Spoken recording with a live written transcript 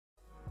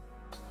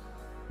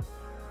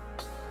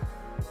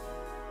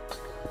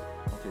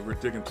we're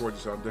digging towards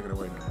you, so I'm digging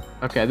away now.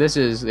 Okay, this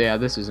isn't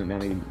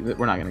any.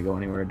 We're not gonna go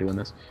anywhere doing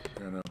this.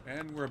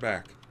 And we're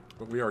back,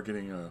 but we are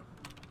getting.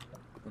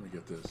 Let me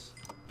get this.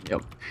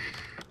 Yep.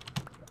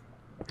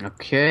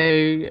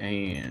 Okay,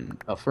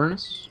 and a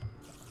furnace.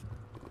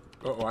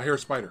 Oh, I hear a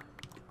spider.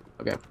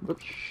 Okay.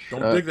 Oops.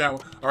 Don't dig that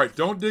one. All right,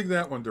 don't dig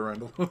that one,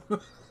 Durandal.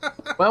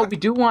 Well, we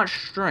do want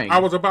string. I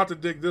was about to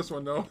dig this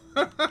one, though.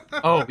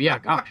 Oh, yeah,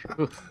 gosh.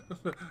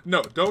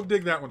 No, don't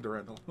dig that one,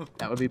 Durandal.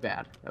 That would be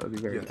bad. That would be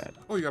very bad.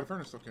 Oh, you got a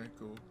furnace? Okay,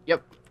 cool.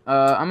 Yep.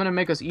 I'm going to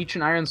make us each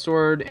an iron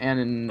sword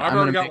and I've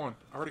already got one.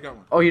 I already got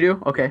one. Oh, you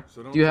do? Okay.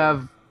 So do you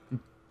have...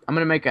 I'm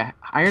going to make a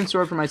iron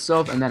sword for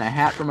myself and then a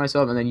hat for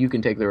myself, and then you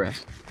can take the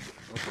rest.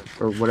 Okay.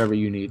 Or whatever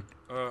you need.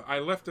 I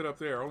left it up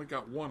there. I only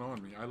got one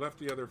on me. I left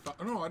the other...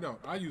 No, I don't.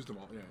 I used them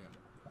all. Yeah.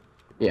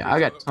 Yeah,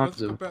 okay, I got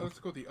tons of... Let's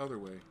go the other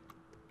way.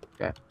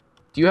 Okay.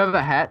 Do you have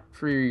a hat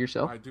for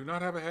yourself? I do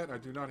not have a hat. I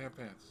do not have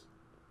pants.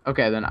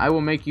 Okay, then I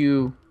will make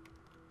you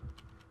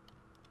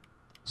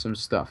some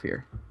stuff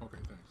here. Okay,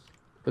 thanks.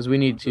 Because we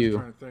need I'm to...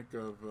 trying to think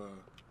of...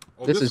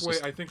 this way,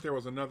 I think there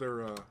was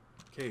another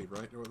cave,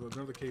 right? There was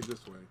another cave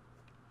this way.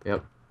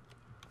 Yep.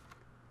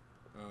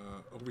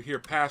 Over here,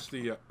 past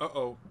the...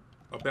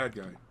 a bad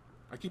guy.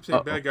 I keep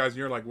saying bad guys, and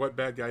you're like, what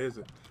bad guy is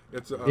it?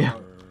 It's...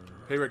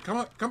 Hey, Rick, come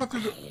on through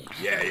the...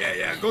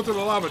 Yeah. Go through the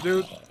lava,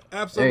 dude.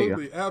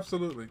 Absolutely,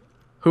 absolutely.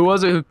 Who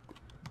was it?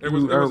 It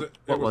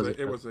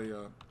was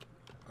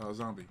a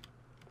zombie.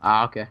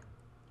 Ah, okay.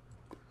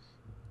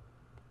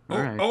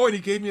 Oh, and he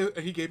gave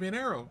me an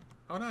arrow.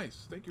 Oh,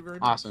 nice. Thank you very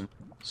much. Awesome.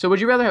 So,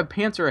 would you rather have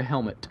pants or a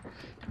helmet?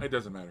 It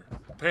doesn't matter.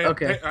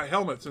 A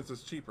helmet, since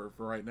it's cheaper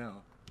for right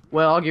now.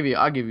 Well, I'll give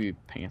you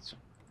pants,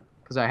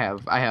 because I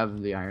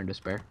have the iron to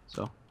spare.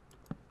 So,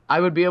 I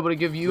would be able to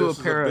give you a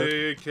pair of... This is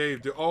a big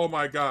cave, dude. Oh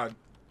my God.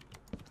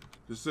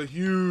 This is a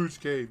huge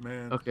cave,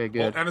 man. Okay,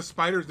 good. Oh, and a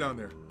spider's down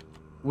there.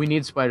 We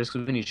need spiders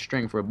because we need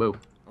string for a bow.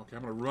 Okay,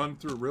 I'm gonna run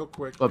through real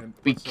quick.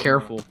 But be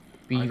careful.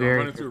 Be very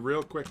running through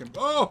real quick and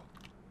oh,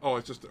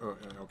 it's just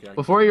okay.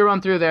 Before you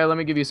run through there, let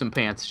me give you some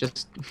pants.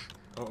 Just.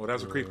 Oh,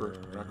 that's a creeper.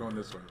 We're not going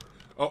this way.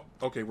 Oh,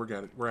 okay, we're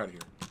out of here.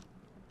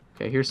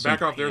 Okay, here's some.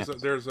 Back off.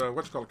 There's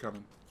what's called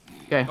coming.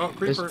 Okay. Oh,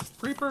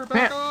 creeper,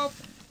 back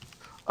off.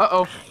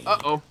 Uh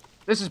oh.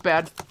 This is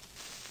bad.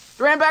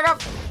 Ran back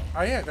up.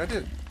 I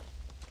did.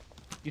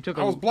 You took.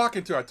 I was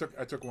blocking too. I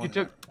took one.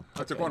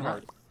 I took one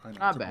hard. I know,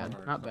 not bad.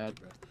 Not bad.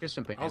 Here's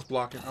some pants. I was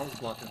blocking.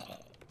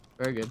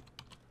 Very good.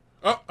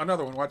 Oh,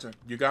 another one. Watch it.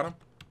 You got him?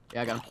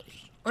 Yeah, I got him.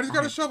 Oh, he's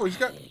got a shovel.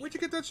 Where'd you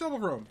get that shovel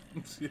from?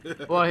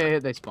 Well, hey,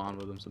 they spawn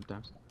with them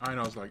sometimes. I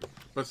know. It's like,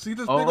 but see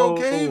this big old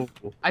cave?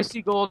 I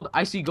see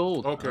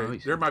gold. Okay,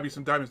 there might be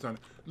some diamonds down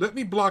there. Let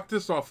me block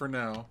this off for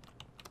now.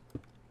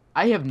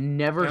 I have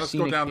never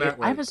seen a cave.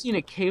 I haven't seen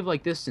a cave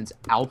like this since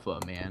Alpha,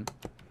 man.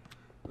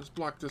 Let's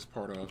block this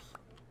part off.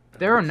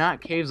 There are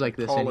not caves like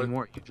this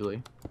anymore,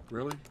 usually.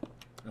 Really?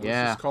 No,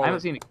 yeah, I haven't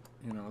seen it.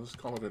 Let's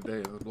call it a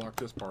day. Let's block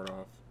this part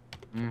off.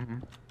 Mm-hmm.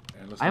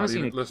 And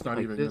let's not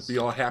even be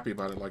all happy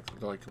about it,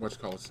 like what's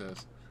called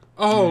says.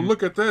 Oh,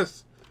 look at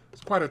this!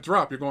 It's quite a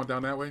drop. You're going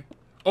down that way.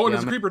 Oh, and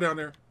there's a creeper down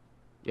there.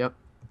 Yep.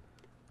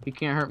 He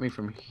can't hurt me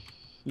from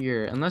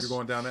here unless you're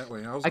going down that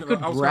way. I was gonna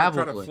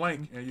try to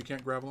flank, and you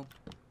can't gravel him.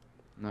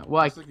 No,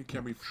 well, I think it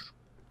can be.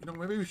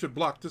 Maybe we should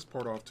block this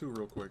part off too,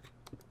 real quick.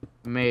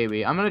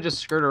 Maybe I'm gonna just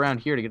skirt around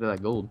here to get to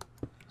that gold,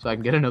 so I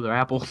can get another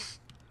apple.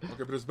 Okay,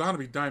 but there's bound to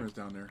be diamonds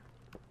down there.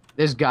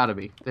 There's gotta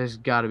be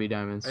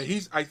diamonds.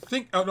 Hey, I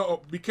think. Oh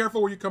no! Be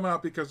careful where you come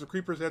out because the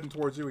creeper's heading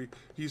towards you.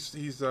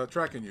 He's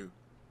tracking you.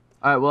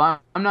 All right.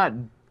 Well, I'm not.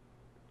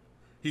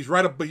 He's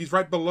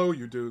right below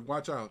you, dude.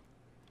 Watch out.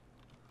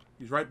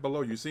 He's right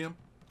below you. See him?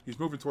 He's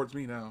moving towards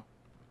me now.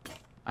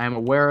 I am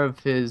aware of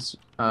his.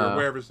 You're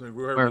aware of his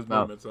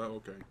movements.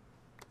 Okay.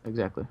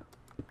 Exactly.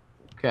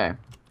 Okay.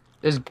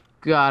 There's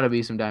gotta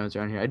be some diamonds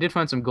around here. I did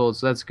find some gold,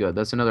 so that's good.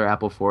 That's another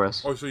apple for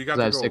us. Oh, so you got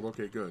the gold.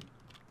 Okay, good.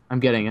 I'm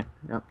getting it.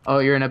 Yep. Oh,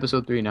 you're in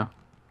episode 3 now.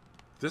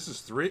 This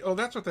is 3? Oh,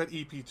 that's what that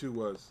EP2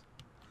 was.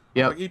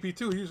 Yeah. Like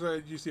EP2,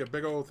 usually you see a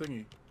big old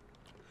thingy.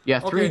 Yeah,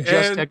 3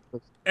 just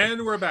technically.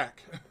 And we're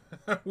back.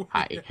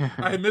 Hi.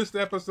 I missed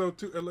episode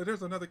 2.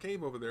 There's another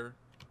cave over there.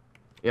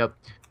 Yep.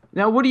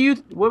 Now, what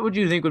would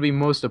you think would be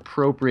most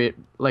appropriate,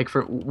 like,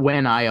 for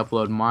when I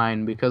upload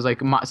mine? Because,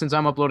 like, since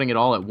I'm uploading it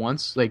all at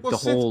once, like,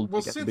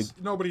 since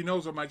nobody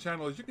knows what my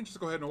channel is, you can just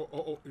go ahead and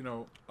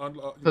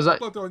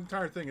upload the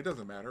entire thing. It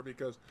doesn't matter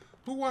because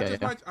who watches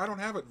my? I don't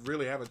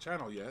really have a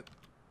channel yet.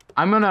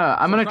 I'm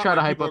gonna try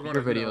to hype up your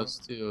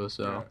videos too.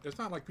 So yeah, it's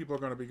not like people are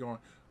gonna be going,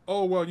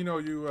 oh well,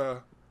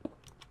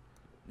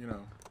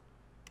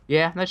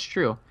 Yeah, that's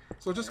true.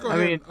 So just go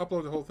ahead and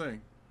upload the whole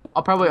thing.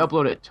 I'll probably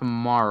upload it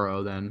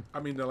tomorrow then. I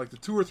mean, like the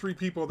 2 or 3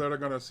 people that are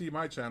gonna see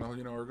my channel,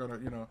 are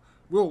gonna,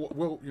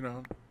 we'll.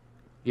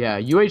 Yeah,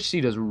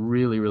 UHC does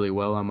really, really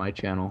well on my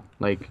channel.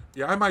 Like.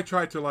 Yeah, I might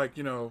try to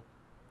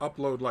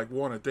upload like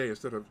one a day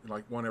instead of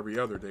like one every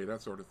other day,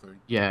 that sort of thing.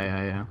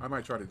 Yeah. I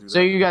might try to do that.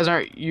 So you guys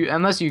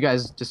unless you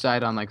guys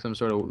decide on like some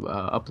sort of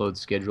upload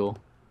schedule,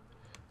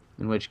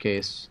 in which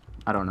case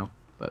I don't know.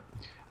 But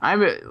I'm.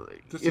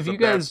 This if is you a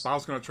bad guys, spot. I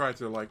was gonna try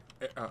to like,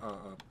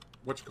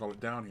 what you call it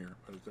down here,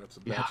 but that's a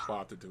bad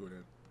spot to do it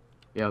in.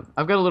 yeah,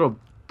 I've got a little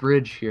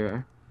bridge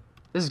here.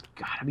 There's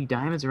gotta be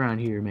diamonds around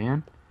here,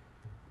 man.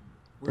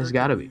 There's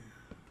gotta be.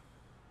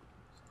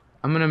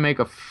 I'm gonna make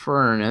a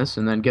furnace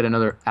and then get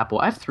another apple.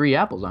 I have 3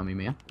 apples on me,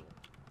 man.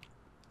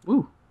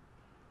 Woo.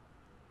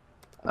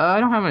 I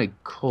don't have any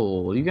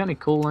coal. You got any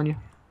coal on you?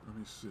 Let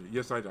me see.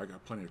 Yes, I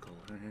got plenty of coal.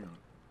 Hang on.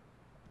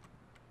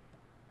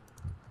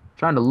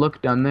 Trying to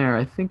look down there.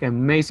 I think I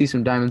may see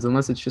some diamonds,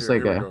 unless it's just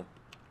like a.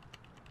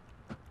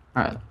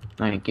 Alright,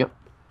 thank you.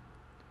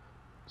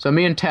 So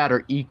me and Tad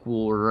are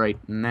equal right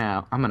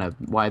now. I'm gonna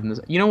widen this.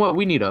 You know what?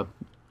 We need a.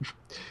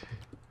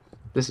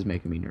 This is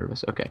making me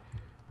nervous. Okay.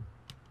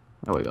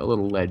 There we go. A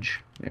little ledge.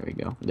 There we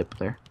go. Dip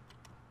there.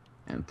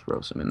 And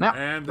throw some in there.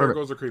 And there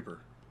goes a creeper.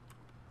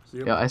 See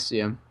him? Yeah, I see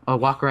him. Oh,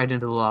 walk right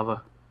into the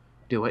lava.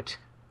 Do it.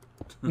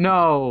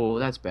 No,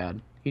 that's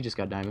bad. He just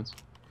got diamonds.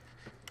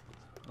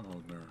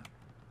 Oh no.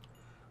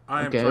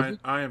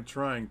 I am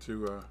trying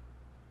to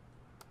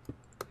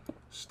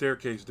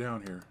staircase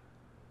down here.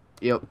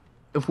 Yep.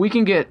 If we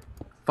can get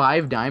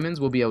 5 diamonds,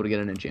 we'll be able to get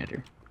an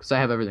enchanter. Because I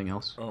have everything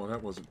else. Oh,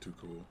 that wasn't too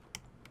cool.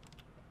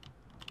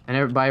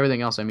 And by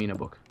everything else, I mean a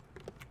book.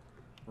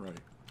 Right.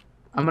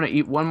 I'm going to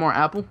eat 1 more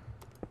apple.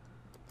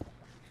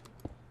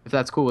 If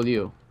that's cool with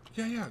you.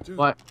 Yeah, dude.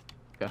 What?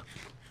 Okay.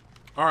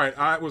 All right,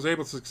 I was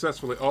able to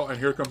successfully... Oh, and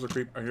here comes a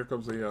creep... Here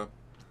comes a...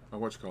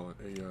 what you call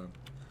it?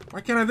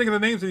 Why can't I think of the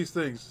names of these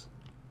things?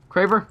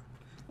 Craver?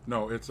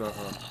 No, it's a...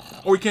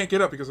 oh, he can't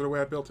get up because of the way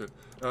I built it.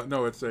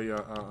 No, it's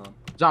a...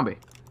 Zombie.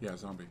 Yeah,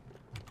 zombie.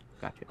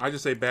 Gotcha. I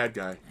just say bad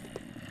guy.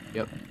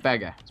 Yep, bad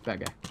guy. It's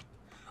bad guy.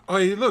 Oh,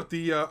 hey, look,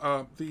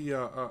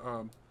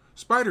 the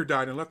spider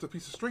died and left a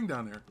piece of string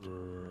down there.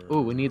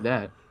 Ooh, we need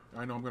that.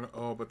 I know I'm gonna...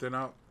 Oh, but then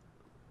I'll...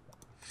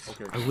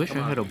 Okay. I wish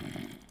I had a...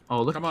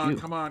 Oh, look at you.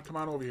 Come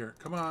on over here.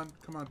 Come on,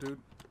 dude.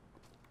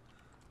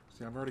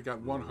 See, I've already got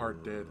 1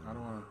 heart dead. I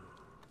don't want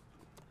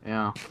to...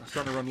 Yeah. I'm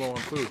starting to run low on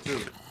food, too.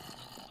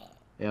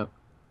 Yep.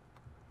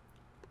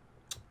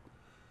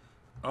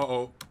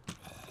 Uh-oh.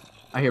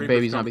 I hear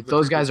baby zombies.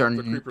 Those guys are...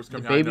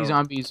 The baby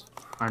zombies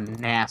are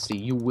nasty.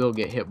 You will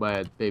get hit by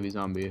a baby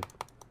zombie if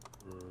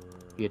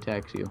he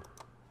attacks you.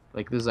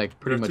 Like, there's, like,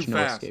 pretty much no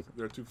escape.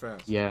 They're too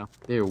fast. Yeah,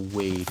 they're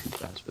way too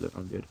fast for their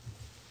own good.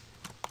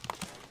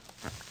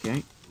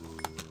 Okay.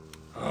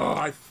 Oh,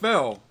 I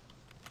fell.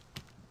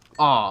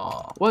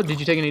 Oh, what? Did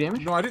you take any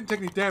damage? No, I didn't take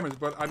any damage,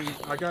 but I mean,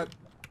 I got.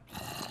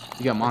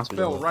 You got monsters.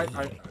 I fell right.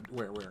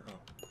 Where? Oh.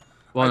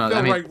 Well,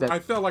 I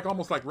fell like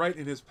almost like right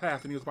in his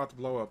path, and he was about to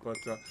blow up. But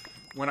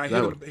when I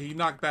hit him, he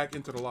knocked back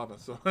into the lava.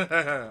 So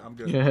I'm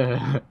good.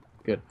 Yeah.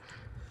 Good.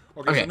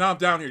 Okay, so now I'm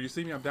down here. You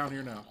see me? I'm down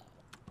here now.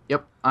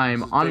 Yep,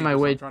 I'm on my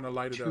way trying to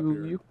light it to up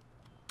here. you.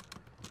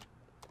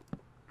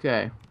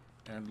 Okay.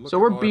 And so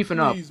we're beefing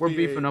up. We're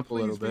beefing up a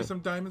little bit. Some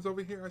diamonds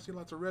over here. I see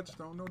lots of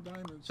redstone. No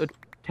diamonds. So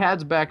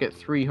Tad's back at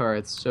 3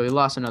 hearts, so he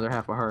lost another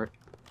half a heart.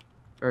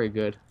 Very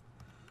good.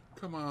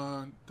 Come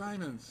on,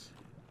 diamonds.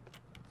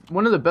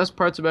 One of the best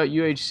parts about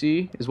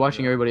UHC is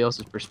watching everybody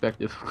else's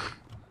perspective.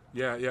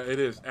 Yeah, it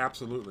is.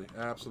 Absolutely.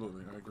 I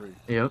agree.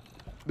 Yep.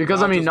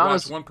 Because, I mean, not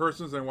watch one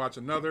person's and watch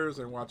another's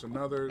and watch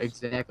another's.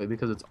 Exactly,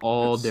 because it's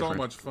all different. So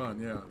much fun,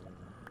 yeah.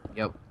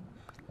 Yep.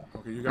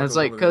 Okay, you got. And it's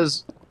like,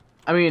 because,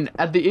 I mean,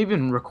 at the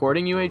even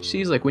recording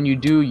UHCs, like when you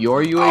do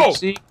your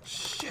UHC. Oh,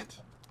 shit.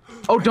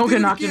 Oh, don't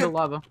get knocked into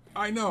lava.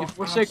 I know.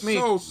 I'm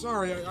so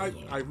sorry.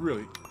 I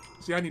really.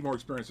 See, I need more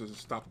experiences to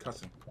stop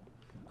cussing.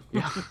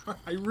 Yeah.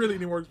 I really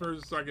need more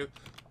experiences so I can.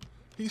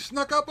 He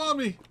snuck up on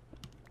me.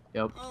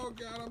 Yep. Oh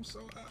God, I'm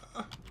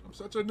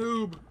such a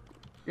noob.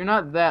 You're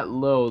not that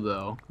low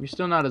though. You're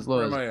still not as low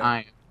as I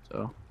am.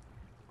 So.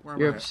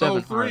 You're at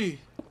 7 3.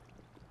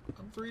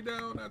 I'm 3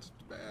 down. That's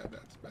bad.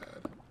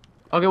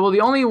 Okay, well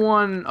the only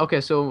one. Okay,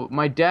 so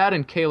my dad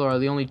and Kayla are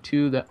the only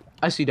 2 that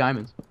I see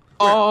diamonds. Where?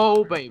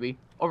 Oh baby,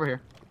 over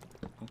here.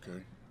 Okay.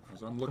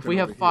 So I'm looking. If we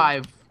have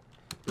 5,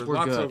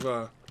 we're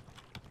good.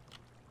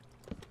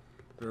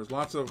 There's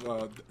lots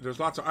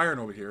of iron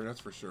over here.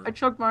 That's for sure. I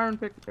chucked my iron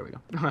pick. There we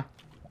go.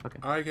 Okay.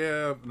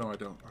 No, I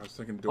don't. I was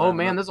thinking. Oh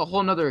man, there's a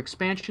whole nother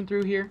expansion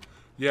through here.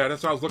 Yeah,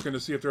 that's why I was looking to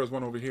see if there was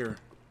one over here.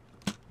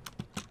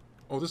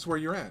 Oh, this is where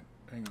you're at.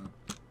 Hang on.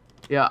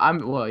 Yeah,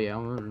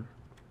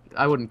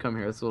 I wouldn't come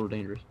here. It's a little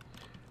dangerous.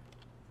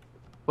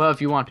 Well, if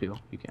you want to,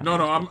 you can. No,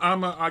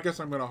 I guess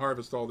I'm gonna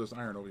harvest all this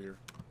iron over here.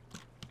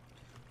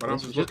 But I'm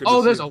just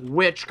looking. There's a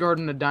witch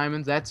guarding the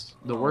diamonds. That's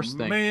the worst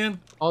thing. Man.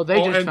 Oh,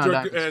 they just found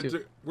diamonds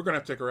too. We're gonna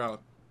have to take her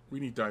out. We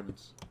need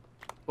diamonds.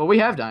 Well, we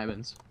have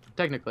diamonds.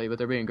 Technically, but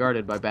they're being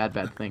guarded by bad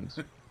things.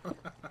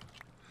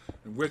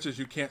 And witches,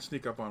 you can't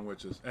sneak up on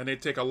witches, and they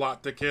take a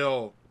lot to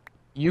kill.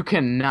 You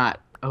cannot.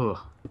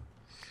 Oh.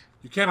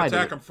 You can't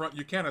attack them.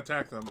 You can't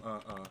attack them.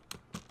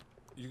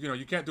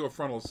 You can't do a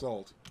frontal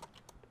assault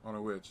on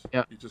a witch.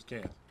 Yep. You just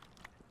can't.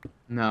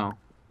 No.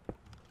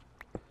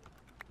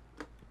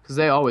 Because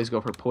they always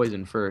go for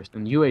poison first,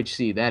 and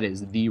UHC, that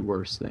is the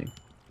worst thing.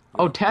 Yeah.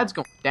 Oh, Tad's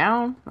going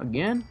down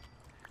again.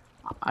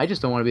 I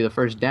just don't want to be the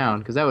first down,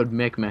 because that would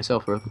make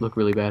myself look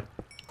really bad.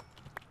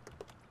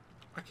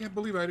 I can't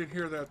believe I didn't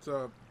hear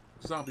that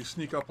zombie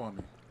sneak up on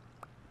me.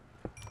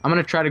 I'm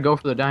gonna try to go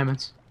for the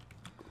diamonds.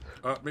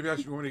 Maybe I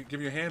should want to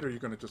give you a hand, or are you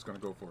just gonna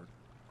go for it?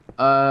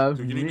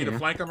 Do you need me to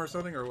flank him or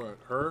something, or what?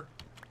 Her?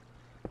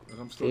 'Cause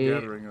I'm still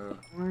gathering.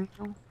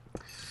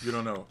 You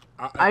don't know.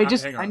 I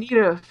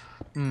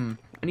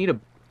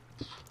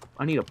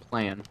need a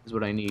plan. Is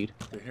what I need.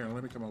 Okay, here,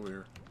 let me come over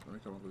here.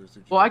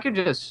 Well, I could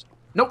just.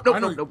 Nope.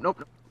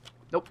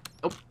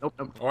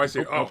 Oh, I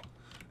see. Oh,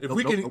 if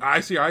we can, I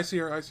see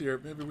her.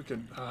 Maybe we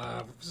can.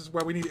 This is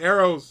why we need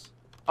arrows.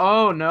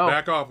 Oh no!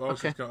 Back off. Oh,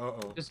 okay. She's going.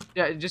 Uh-oh.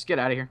 Just get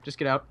out of here. Just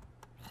get out.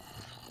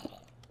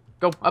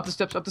 Go up the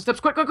steps.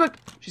 Quick!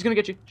 She's gonna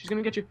get you.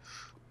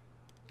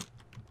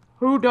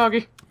 Who,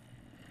 doggy?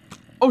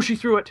 Oh, she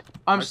threw it.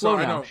 I'm slow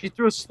now. She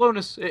threw a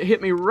slowness. It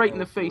hit me right in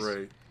the face.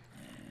 Great.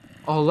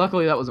 Oh,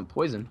 luckily that wasn't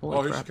poison. Holy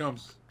crap. Here she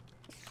comes.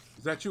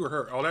 Is that you or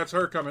her? Oh, that's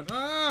her coming.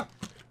 Ah!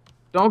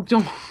 Don't.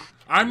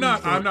 I'm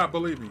not.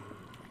 Believe me.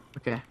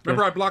 Okay.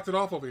 Remember, I blocked it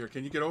off over here.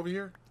 Can you get over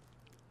here?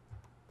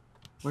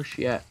 Where's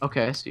she at?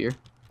 Okay, I see her.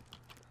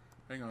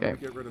 Hang on. Let me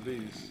get rid of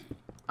these.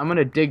 I'm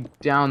gonna dig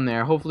down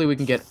there. Hopefully we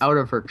can get out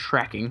of her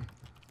tracking.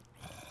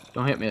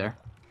 Don't hit me there.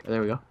 Okay,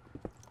 there we go.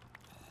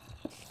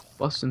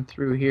 Busting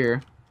through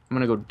here. I'm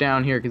gonna go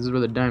down here because this is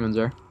where the diamonds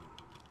are.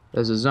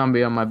 There's a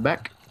zombie on my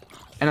back.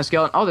 And a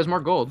skeleton. Oh, there's more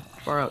gold.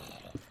 Far out.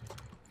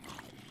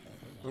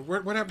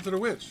 What happened to the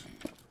witch?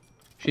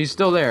 She's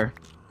still there.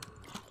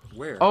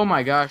 Where? Oh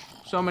my gosh.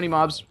 So many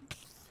mobs.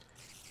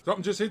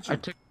 Something just hit you.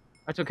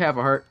 I took half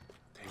a heart.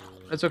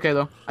 That's okay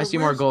though. I see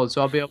more gold,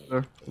 so I'll be able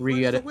to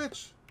re-get it.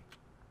 Witch?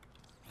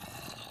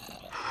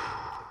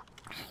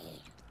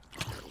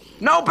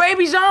 No,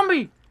 baby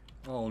zombie!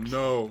 Oh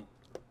no.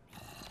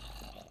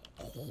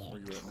 Where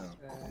you at now?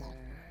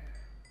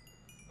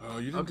 Oh,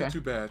 you didn't do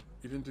too bad.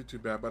 You didn't do too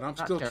bad, but I'm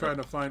still trying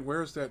to find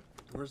where's that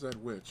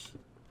witch?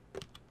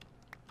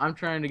 I'm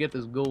trying to get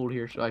this gold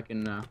here so I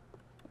can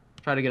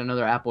try to get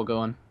another apple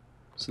going,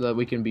 so that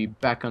we can be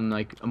back on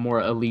like a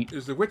more elite.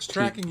 Is the witch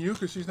tracking you?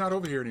 Because she's not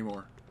over here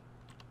anymore.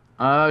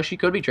 She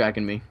could be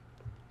tracking me.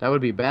 That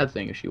would be a bad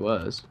thing if she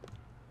was.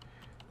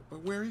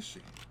 But where is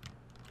she?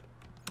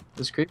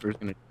 This creeper's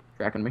gonna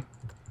tracking me.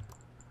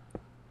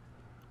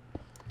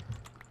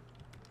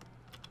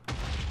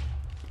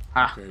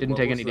 Ah, okay, didn't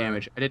take any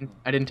damage. I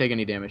didn't take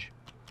any damage.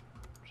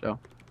 So,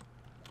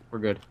 we're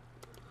good.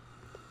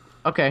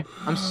 Okay,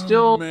 I'm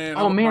still. Man,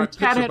 oh man,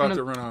 Tad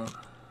to run out.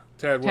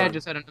 Tad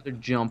just had another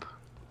jump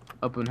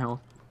up in health.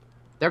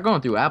 They're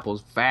going through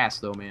apples fast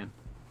though, man.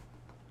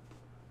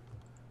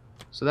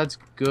 So that's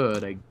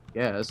good, I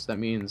guess. That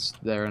means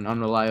they're an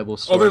unreliable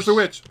source. Oh, there's the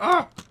witch.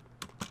 Ah!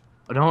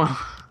 I don't.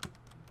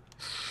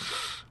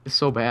 It's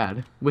so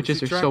bad.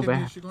 Witches are so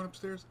bad. Is she going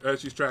upstairs?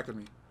 She's tracking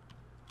me.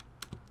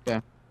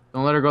 Okay.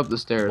 Don't let her go up the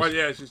stairs. Well,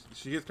 yeah,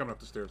 she is coming up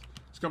the stairs.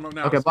 She's coming up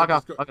now. Okay, block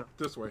off.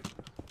 This way.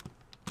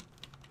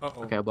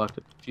 Uh-oh. Okay, I blocked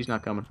it. She's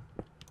not coming.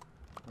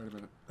 Wait a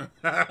minute.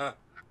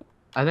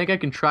 I think I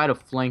can try to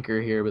flank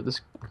her here, but this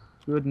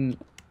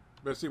couldn't.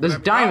 There's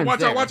diamonds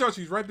there. Watch out.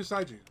 She's right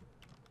beside you.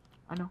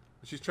 I know.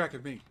 She's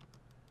tracking me.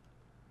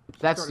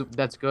 That's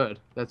good.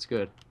 That's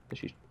good.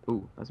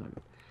 Ooh, that's not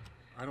good.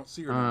 I don't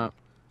see her now.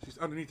 She's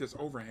underneath this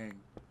overhang.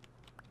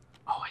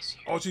 Oh, I see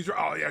her.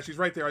 Oh, yeah, she's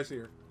right there. I see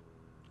her.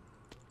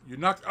 You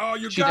knocked. Oh,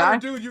 you got her,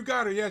 dude. You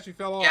got her. Yeah, she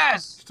fell off.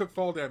 Yes. She took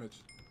fall damage.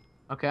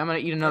 Okay, I'm gonna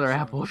eat another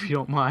apple if you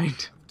don't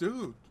mind.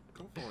 Dude,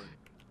 go for it.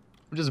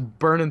 I'm just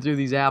burning through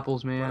these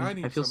apples, man. But I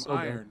need feel some so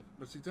iron. bad.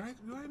 Let's see. Do I have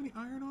any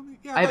iron on me?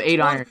 Yeah, I have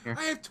 8 iron here.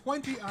 I have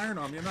 20 iron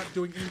on me. I'm not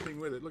doing anything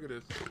with it. Look at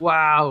this.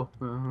 Wow.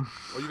 Oh,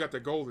 you got the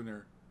gold in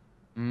there.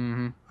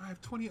 Mm-hmm. I have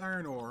 20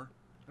 iron ore,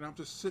 and I'm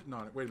just sitting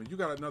on it. Wait a minute. You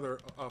got another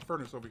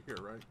furnace over here,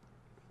 right?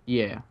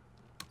 Yeah.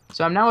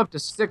 So I'm now up to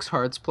 6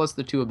 hearts plus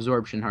the 2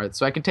 absorption hearts.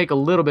 So I can take a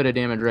little bit of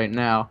damage right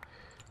now.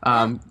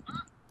 Okay.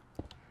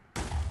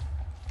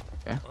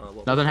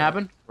 Nothing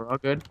happened? We're all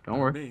good. Don't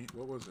worry. Me?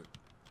 What was it?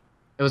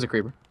 It was a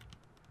creeper.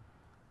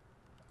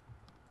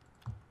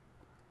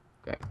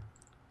 Okay.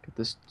 Get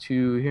this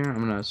 2 here.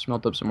 I'm going to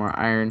smelt up some more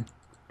iron.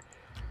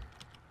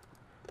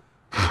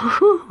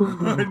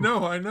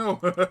 I know.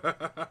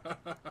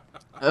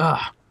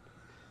 Ugh.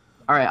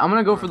 Alright, I'm going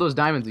to go for those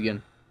diamonds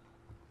again.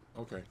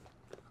 Okay.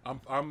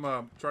 I'm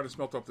trying to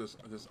smelt up this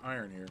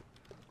iron here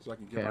so I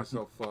can get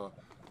myself a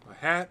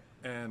hat,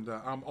 and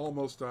I'm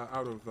almost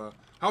out of...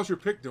 how's your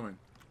pick doing?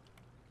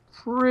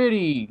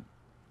 Pretty...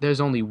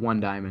 There's only 1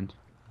 diamond.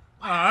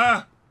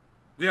 Yeah,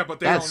 but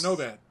they don't know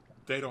that.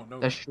 They don't know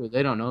That's true.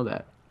 They don't know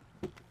that.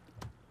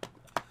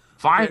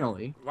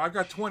 Finally. Okay. Well, I've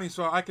got 20,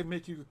 so I can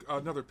make you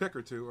another pick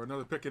or 2, or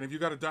another pick. And have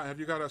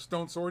you got a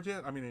stone sword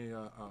yet? I mean,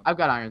 I've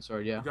got iron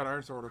sword. Yeah. You've got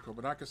iron sword, okay,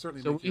 but I can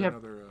certainly make you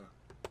another.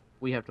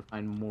 We have to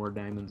find more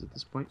diamonds at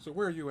this point. So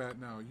where are you at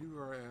now? You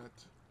are at.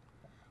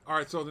 All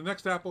right. So the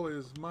next apple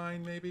is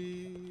mine,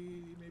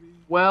 maybe.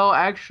 Well,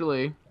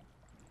 actually,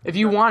 if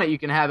you want it, you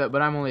can have it.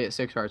 But I'm only at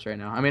 6 hearts right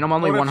now. I mean, I'm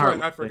only 1 heart.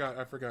 Right.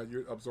 I forgot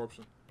your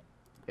absorption.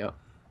 Yep.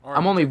 Right,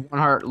 I'm only 1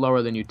 heart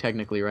lower than you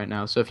technically right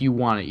now. So if you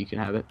want it, you can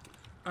have it.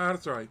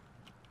 That's all right.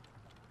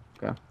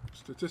 Okay.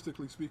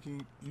 statistically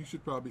speaking, you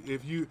should probably,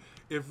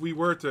 if we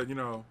were to, you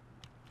know,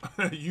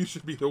 you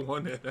should be the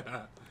one that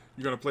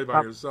you're going to play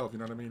by yourself. You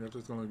know what I mean? If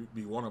there's going to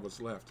be one of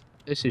us left.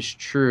 This is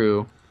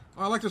true.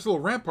 Oh, I like this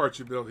little rampart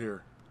you built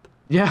here.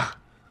 Yeah.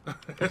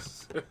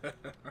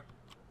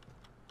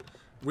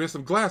 With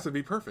some glass, it'd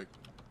be perfect.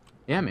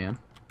 Yeah, man.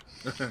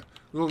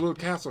 little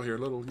castle here,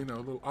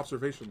 little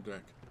observation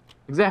deck.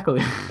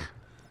 Exactly.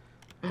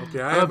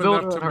 Okay, I have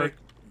enough to make.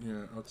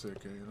 Yeah, let's see.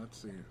 Okay,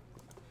 let's see.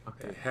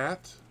 Okay. A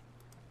hat.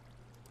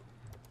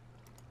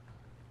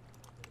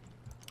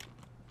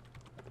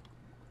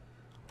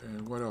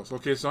 And what else?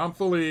 Okay, so I'm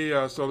fully.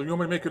 So you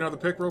want me to make another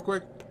pick real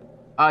quick?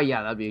 Oh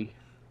yeah, that'd be.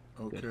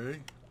 Okay.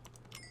 Good.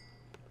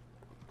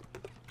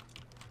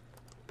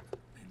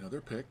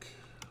 Another pick.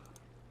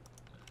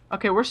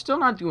 Okay, we're still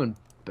not doing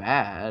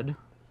bad.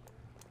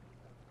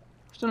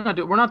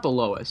 We're not the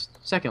lowest.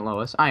 Second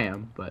lowest. I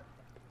am, but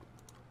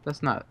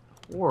that's not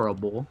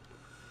horrible.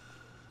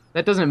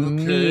 That doesn't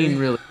mean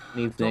really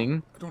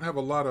anything. I don't have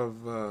a lot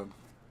of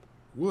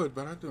wood,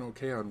 but I'm doing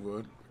okay on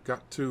wood.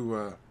 Got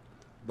 2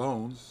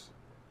 bones.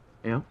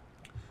 Yeah.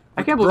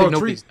 I can't believe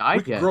nobody's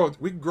died yet.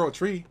 We can grow a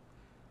tree.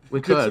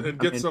 We could. And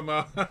get some.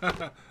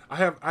 I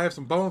have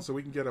some bones, so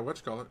we can get a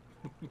whatchamacallit.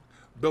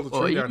 Build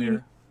a tree down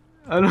here.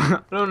 I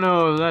don't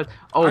know that.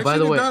 Oh, by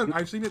the way,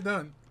 I've seen it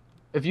done.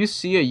 If you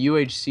see a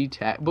UHC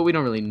tactic, but we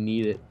don't really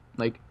need it.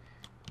 Like,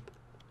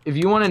 if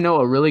you want to know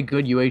a really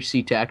good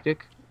UHC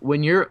tactic,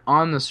 when you're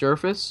on the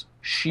surface,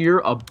 shear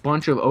a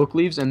bunch of oak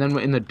leaves, and then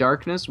in the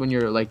darkness, when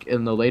you're like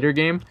in the later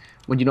game,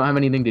 when you don't have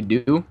anything to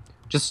do,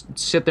 just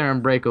sit there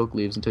and break oak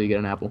leaves until you get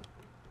an apple.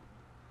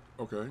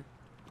 Okay.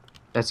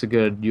 That's a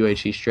good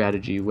UHC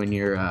strategy when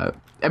you're,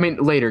 I mean,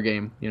 later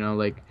game, you know,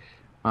 like,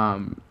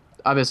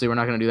 obviously we're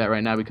not going to do that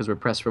right now because we're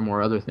pressed for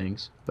more other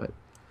things, but.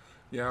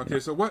 Yeah, okay,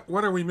 so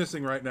what are we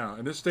missing right now?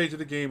 In this stage of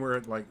the game, we're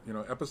at, like, you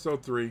know,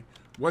 episode 3.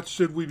 What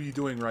should we be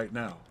doing right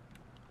now?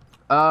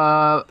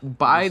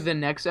 By the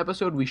next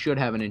episode, we should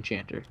have an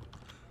enchanter.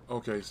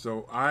 Okay,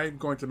 so I'm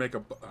going to make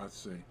a, let's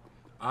see.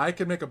 I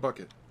can make a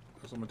bucket.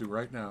 That's what I'm going to do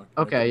right now.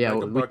 Okay, yeah,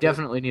 we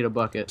definitely need a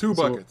bucket. 2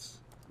 buckets.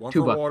 One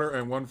for water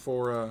and one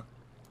for,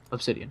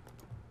 obsidian.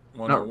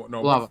 Lava.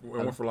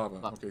 One for lava.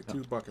 Lava. Okay,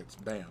 2 buckets.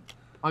 Bam.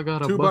 I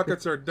got a 2 bucket.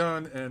 buckets are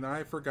done, and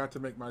I forgot to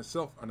make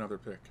myself another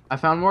pick. I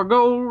found more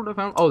gold.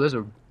 Oh, there's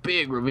a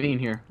big ravine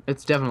here.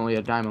 It's definitely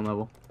a diamond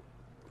level.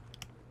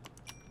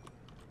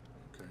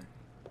 Okay.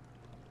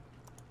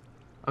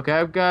 Okay,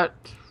 I've got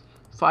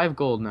 5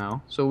 gold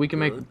now, so we can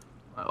make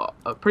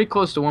pretty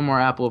close to 1 more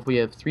apple if we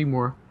have 3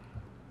 more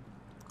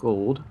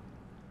gold.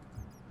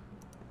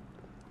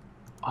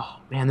 Oh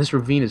man, this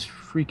ravine is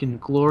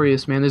freaking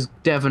glorious, man. There's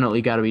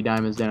definitely got to be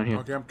diamonds down here.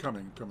 Okay, I'm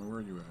coming. Where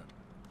are you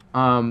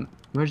at?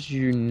 Where's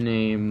your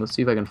name? Let's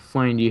see if I can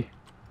find you. Do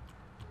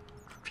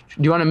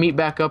you want to meet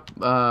back up?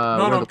 No,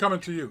 I'm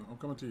coming to you.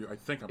 I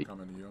think I'm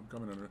coming to you. I'm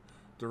coming in the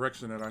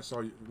direction that I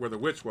saw you, where the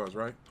witch was,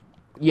 right?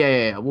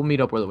 Yeah. We'll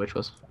meet up where the witch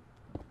was.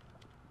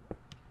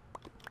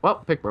 Well,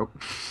 pick broke.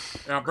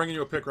 Yeah, I'm bringing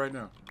you a pick right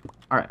now.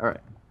 All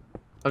right.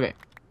 Okay,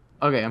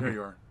 Here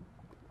you are.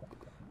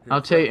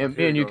 I'll tell you,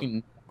 and you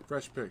can.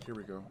 Fresh pick. Here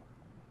we go.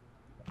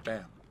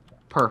 Bam.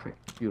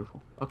 Perfect.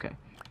 Beautiful. Okay.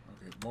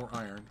 Okay, more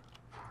iron.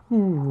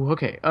 Ooh,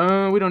 okay.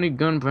 We don't need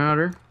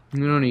gunpowder.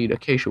 We don't need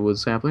acacia wood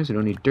saplings. We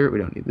don't need dirt. We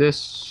don't need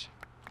this.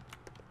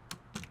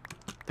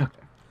 Okay.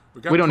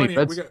 We don't need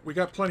beds. We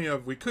got plenty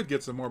of. We could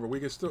get some more, but we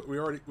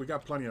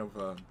got plenty of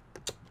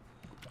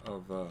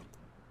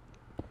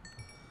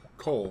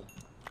coal.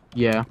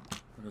 Yeah.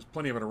 And there's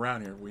plenty of it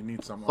around here. We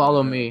need some.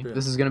 Follow me.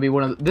 This is gonna be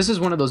one of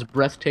those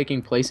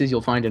breathtaking places you'll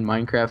find in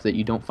Minecraft that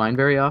you don't find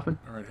very often.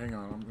 All right, hang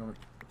on. I'm gonna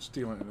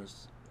steal into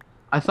this.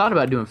 I thought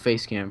about doing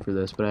face cam for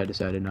this, but I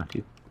decided not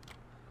to.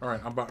 All right,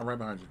 I'm right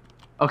behind you.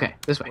 Okay,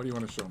 this way. What do you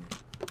want to show me?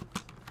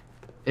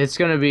 It's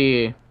gonna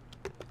be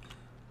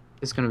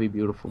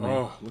beautiful, man.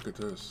 Oh, look at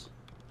this.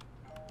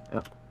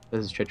 Yep,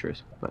 this is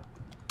treacherous, but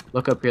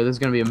look up here. This is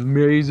gonna be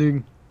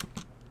amazing.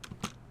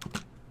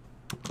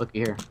 Looky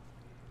here.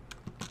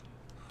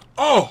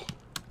 Oh!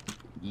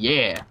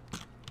 Yeah.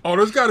 Oh,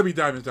 there's got to be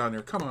diamonds down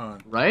there. Come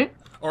on. Right?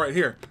 All right,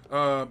 here.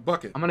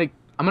 Bucket. I'm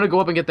gonna go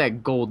up and get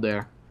that gold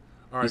there.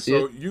 All right,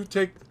 so you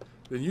take.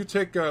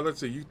 Let's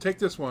see. You take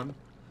this one.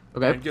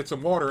 Okay. And get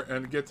some water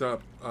and get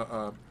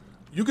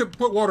you could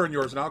put water in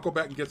yours, and I'll go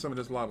back and get some of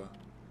this lava.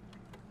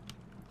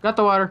 Got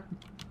the water.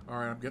 All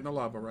right, I'm getting the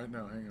lava right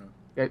now. Hang on.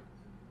 Okay.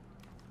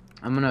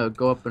 I'm gonna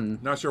go up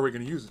and. Not sure we're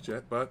gonna use it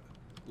yet, but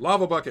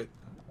lava bucket.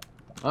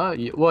 Well,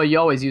 you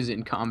always use it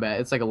in combat.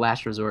 It's like a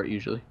last resort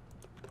usually.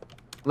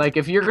 Like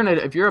if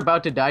you're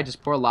about to die,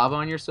 just pour lava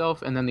on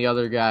yourself, and then the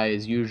other guy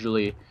is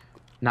usually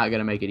not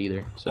gonna make it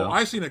either. So. Oh,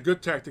 I seen a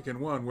good tactic in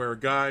one where a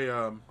guy,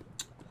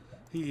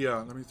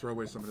 let me throw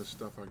away some of this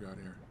stuff I got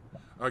here.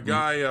 A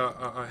guy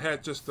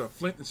had just a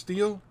flint and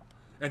steel,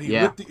 and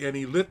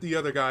he lit the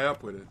other guy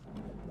up with it.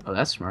 Oh,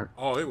 that's smart.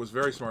 Oh, it was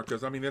very smart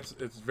because I mean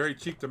it's very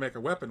cheap to make a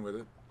weapon with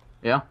it.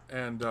 Yeah.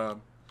 And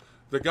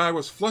the guy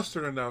was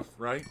flustered enough,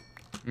 right,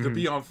 to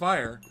be on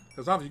fire,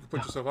 As long as you can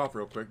put yourself off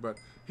real quick. But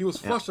he was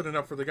flustered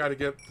enough for the guy to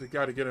get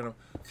in a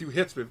few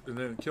hits and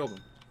then killed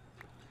him.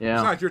 Yeah.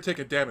 Besides, you're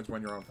taking damage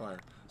when you're on fire.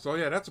 So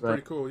yeah, that's a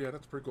pretty cool. Yeah,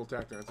 that's a pretty cool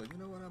tactic. I was like, you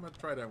know what? I'm gonna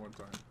try that one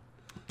time.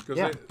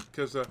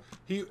 Because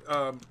he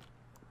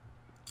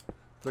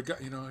the guy,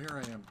 you know, here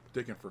I am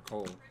digging for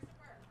coal.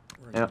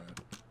 Where are you at?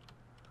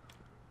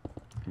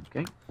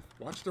 Okay.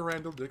 Watch the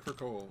Randall dig for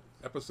coal,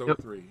 episode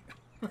 3.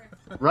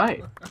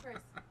 Right.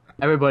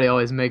 Everybody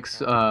always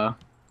makes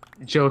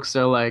jokes.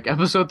 They're like,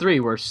 episode 3,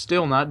 we're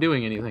still not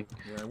doing anything.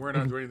 Yeah, we're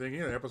not doing anything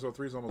either. Episode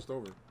 3 is almost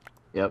over.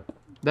 Yep.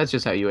 That's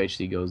just how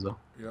UHC goes, though.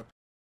 Yep.